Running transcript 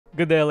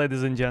Good day,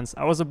 ladies and gents.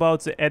 I was about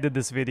to edit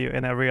this video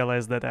and I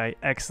realized that I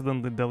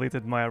accidentally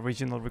deleted my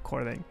original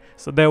recording.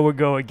 So there we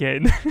go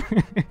again.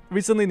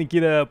 Recently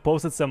Nikita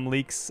posted some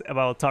leaks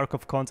about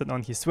Tarkov content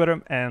on his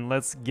Twitter, and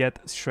let's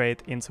get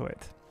straight into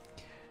it.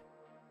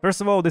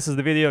 First of all, this is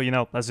the video,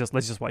 let's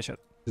just watch it.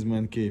 This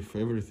man cave,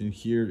 everything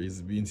here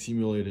is being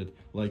simulated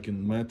like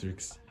in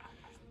Matrix.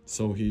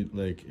 So he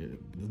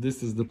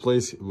this is the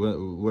place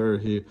where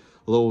he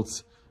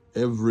loads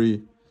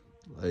every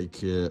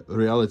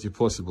reality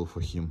possible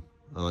for him.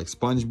 Like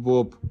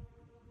SpongeBob.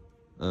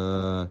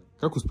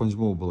 Как у Спанч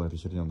Боба была эта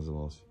херня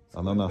называлась?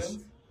 Ананас.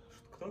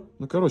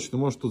 Ну, короче, ты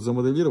можешь тут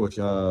замоделировать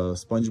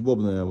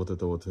спанчбобное вот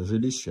это вот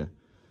жилище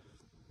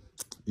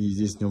и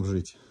здесь в нем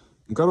жить.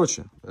 Ну,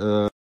 короче.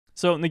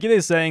 So Nikita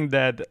is saying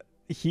that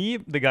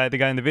the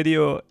guy in the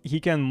video,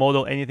 he can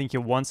model anything he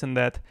wants in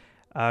that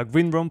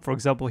green room. For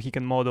example, he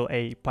can model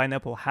a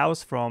pineapple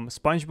house from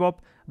SpongeBob,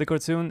 the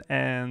cartoon,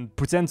 and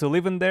pretend to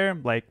live in there,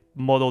 like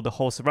model the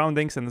whole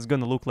surroundings, and it's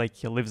gonna look like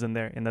he lives in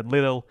there, in that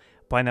little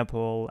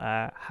pineapple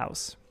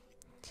house.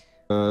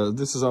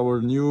 This is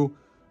our new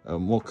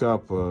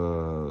mock-up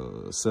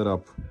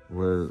setup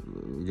where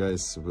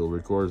guys will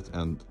record,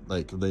 and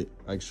they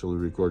actually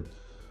record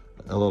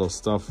a lot of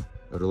stuff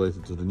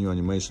related to the new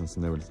animations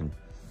and everything.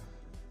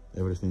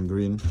 Everything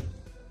green.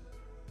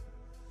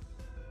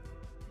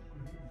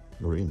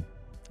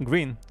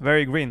 Green,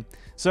 very green.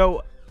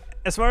 So,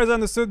 as far as I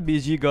understood,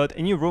 BSG got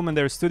a new room in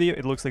their studio.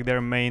 It looks like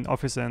their main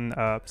office in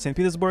St.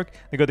 Petersburg.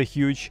 They got a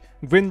huge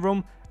green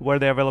room where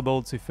they're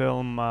available to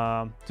film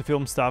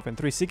stuff in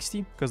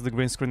 360 because the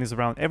green screen is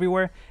around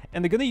everywhere.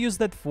 And they're gonna use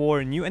that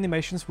for new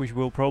animations, which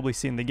we'll probably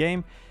see in the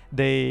game.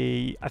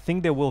 I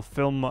think they will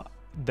film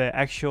the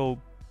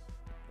actual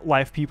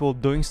live people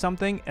doing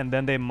something, and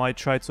then they might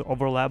try to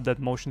overlap that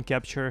motion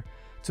capture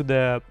to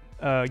the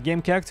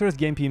game characters,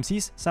 game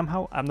PMCs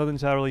somehow. I'm not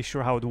entirely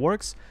sure how it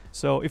works.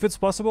 So if it's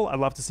possible, I'd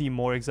love to see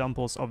more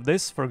examples of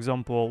this. For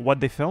example,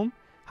 what they film,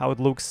 how it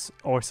looks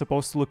or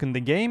supposed to look in the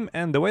game,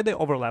 and the way they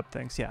overlap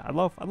things. Yeah, I'd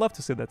love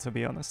to see that, to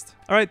be honest.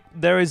 All right,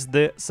 there is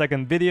the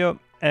second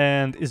video,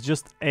 and it's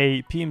just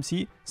a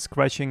PMC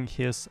scratching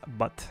his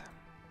butt.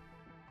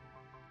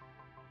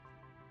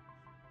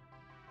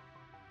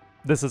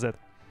 This is it.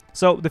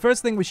 So the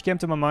first thing which came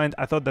to my mind,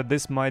 I thought that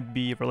this might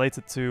be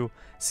related to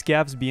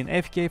scavs being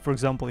AFK. For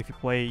example, if you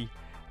play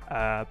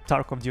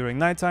Tarkov during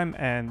nighttime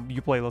and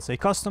you play, let's say,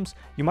 customs,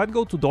 you might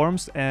go to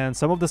dorms and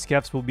some of the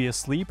scavs will be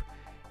asleep,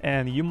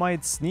 and you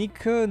might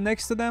sneak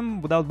next to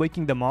them without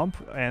waking them up,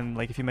 and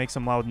if you make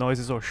some loud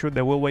noises or shoot,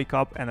 they will wake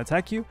up and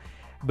attack you.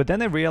 But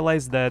then I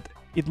realized that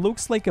it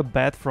looks like a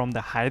bat from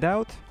the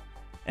hideout,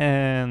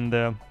 and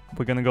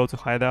we're gonna go to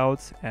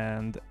hideout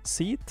and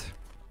see it.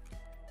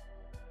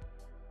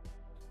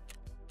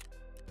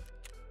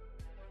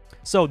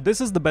 So this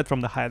is the bat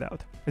from the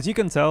hideout. As you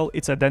can tell,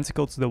 it's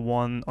identical to the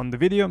one on the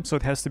video, so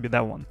it has to be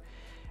that one.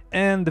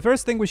 And the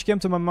first thing which came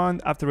to my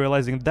mind after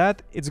realizing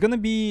that, it's gonna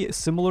be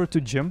similar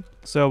to gym.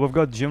 So we've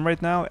got gym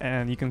right now,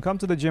 and you can come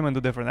to the gym and do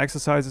different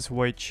exercises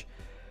which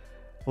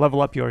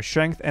level up your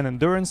strength and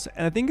endurance.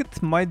 And I think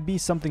it might be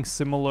something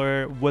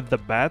similar with the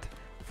bat.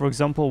 For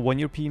example, when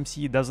your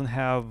PMC doesn't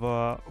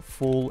have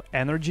full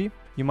energy,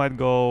 you might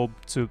go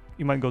to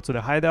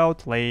the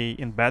hideout, lay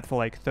in bed for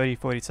like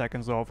 30-40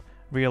 seconds of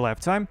real life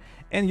time,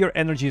 and your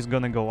energy is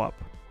gonna go up.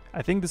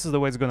 I think this is the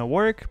way it's gonna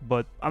work,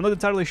 but I'm not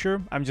entirely sure.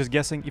 I'm just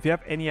guessing. If you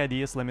have any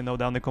ideas, let me know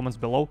down in the comments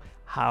below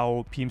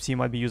how PMC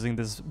might be using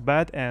this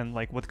bat and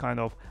what kind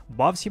of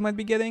buffs he might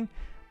be getting.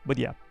 But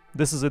yeah,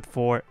 this is it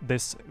for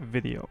this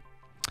video.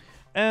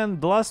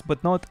 And last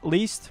but not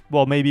least,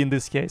 well, maybe in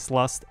this case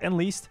last and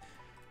least,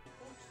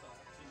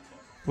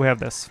 we have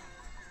this.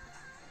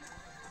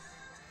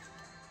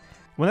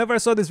 Whenever I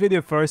saw this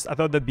video first, I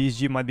thought that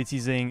BSG might be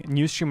teasing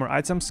new streamer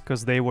items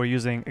because they were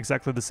using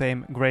exactly the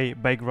same gray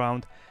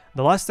background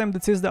the last time they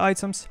teased the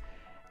items.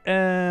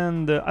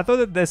 And I thought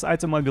that this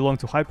item might belong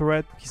to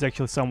HyperRed. He's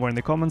actually somewhere in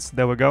the comments.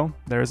 There we go.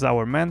 There's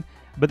our man.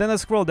 But then I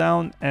scrolled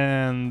down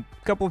and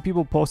a couple of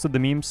people posted the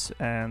memes,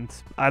 and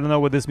I don't know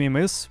what this meme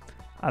is.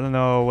 I don't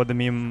know what the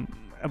meme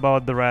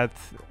about the rat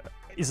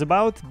is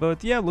about,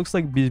 but yeah, it looks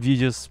like BSG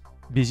just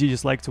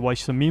like to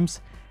watch some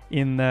memes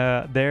in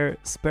their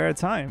spare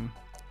time.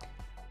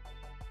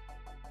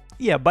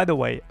 Yeah, by the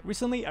way,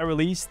 recently I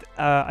released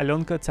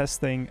Alyonka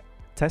tasting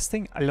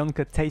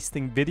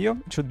video.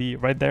 It should be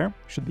right there,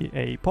 should be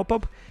a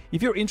pop-up.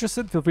 If you're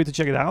interested, feel free to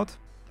check it out.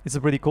 It's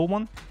a pretty cool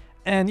one.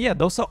 And yeah,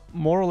 those are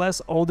more or less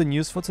all the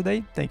news for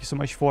today. Thank you so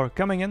much for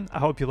coming in. I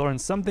hope you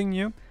learned something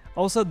new.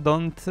 Also,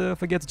 don't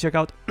forget to check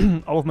out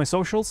all of my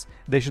socials.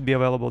 They should be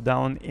available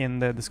down in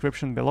the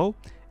description below.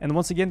 And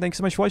once again, thanks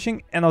so much for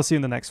watching, and I'll see you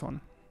in the next one.